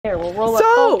Here, we'll roll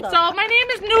So my name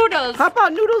is Noodles. How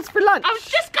about noodles for lunch? I was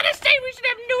just gonna say we should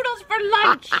have noodles for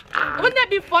lunch. Wouldn't that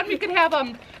be fun? We could have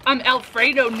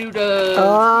Alfredo noodles.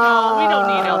 No, we don't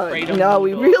need Alfredo. No,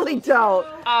 noodles. we really don't.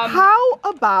 How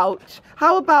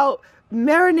about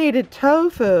marinated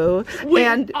tofu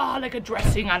and like a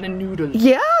dressing on a noodle?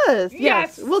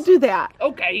 Yes, we'll do that.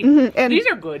 Okay, and these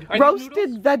are good. Are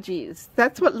roasted veggies.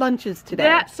 That's what lunch is today.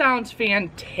 That sounds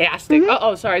fantastic.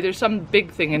 Oh, sorry, there's some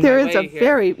big thing in there my is way a here.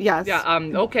 very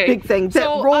okay big thing that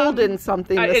rolled in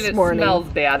something this morning. It smells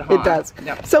bad, huh? It does.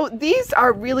 Yep. So these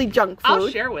are really junk food. I'll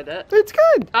share with it. It's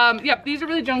good. Yep, these are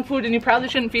really junk food, and you probably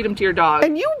shouldn't feed them to your dog.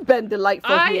 And you've been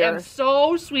delightful here. I am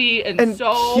so sweet and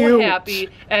so cute. happy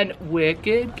and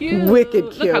wicked cute.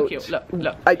 Wicked cute. Look how cute.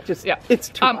 Look. It's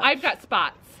too much. I've got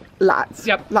spots. Lots.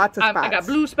 Yep. Lots of spots. I got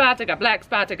blue spots, I got black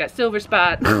spots, I got silver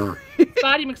spots.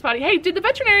 Spotty McSpotty. Hey, did the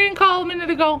veterinarian call a minute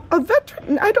ago? A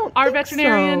veterinarian? I don't Our think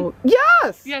veterinarian? so.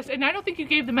 Yes. Yes, and I don't think you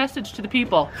gave the message to the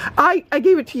people. I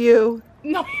gave it to you.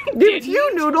 No, you Give it to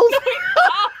you, Noodles.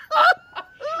 No,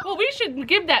 well, we should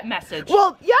give that message.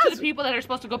 Well, yes. To the people that are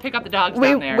supposed to go pick up the dogs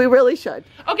down there. We really should.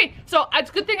 Okay, so it's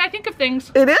a good thing I think of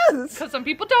things. It is. Because some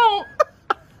people don't.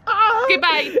 Okay,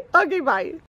 bye. Okay, bye.